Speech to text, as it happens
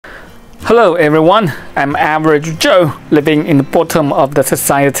Hello everyone, I'm Average Joe, living in the bottom of the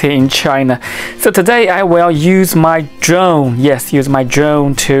society in China. So today I will use my drone, use my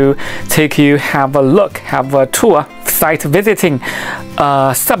drone to take you have a look, have a tour, site visiting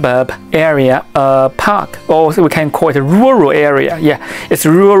a suburb area, a park, or we can call it a rural area. It's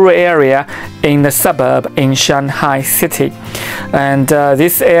a rural area in the suburb in Shanghai city. And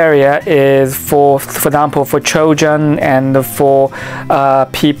this area is for example, for children and for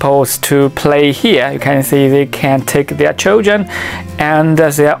people to play here. You can see they can take their children, and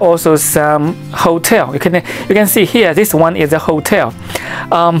there are also some hotel. You can see here, this one is a hotel,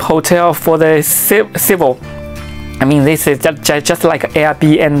 hotel for the civil. I mean, this is just like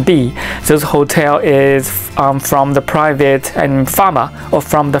Airbnb. This hotel is from the private and farmer, or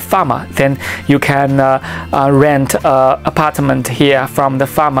from the farmer. Then you can rent an apartment here from the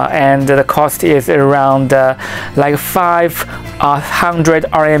farmer, and the cost is around like 500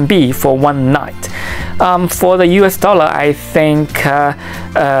 RMB for one night. For the US dollar, I think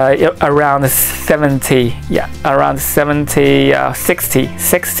around 70, around 70,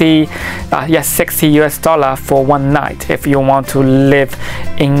 60 US dollar for one night if you want to live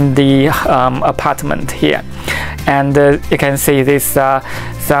in the apartment here. And you can see this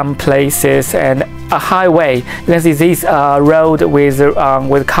some places and a highway. You can see this road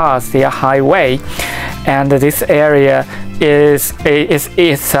with cars, the highway, and this area is a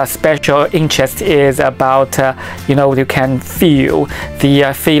special interest is about you can feel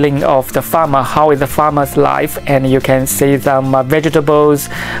the feeling of the farmer, how is the farmer's life, and you can see some vegetables,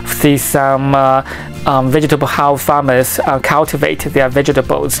 see some vegetable, how farmers cultivate their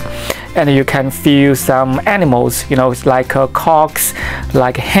vegetables, and you can feel some animals, it's like cocks,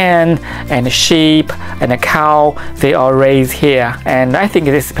 like hen and sheep and a cow, they are raised here. And I think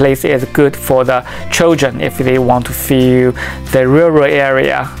this place is good for the children if they want to feel the rural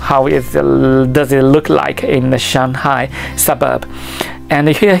area, how does it look like in the Shanghai suburb. And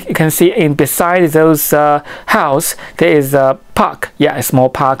here you can see beside those house there is a park, a small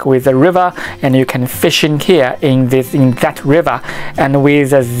park with a river, and you can fish in here in that river, and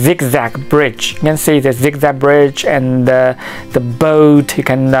with a zigzag bridge. You can see the zigzag bridge and the boat. You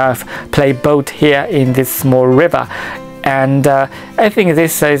can play boat here in this small river. And I think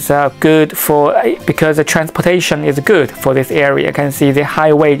this is good for, because the transportation is good for this area. You can see the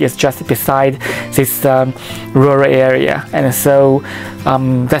highway is just beside this rural area, and so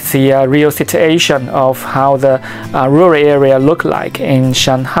that's the real situation of how the rural area look like in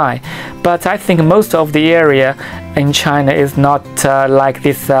Shanghai. But I think most of the area in China is not like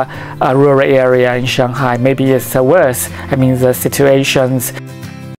this rural area in Shanghai. Maybe it's worse. I mean, the situations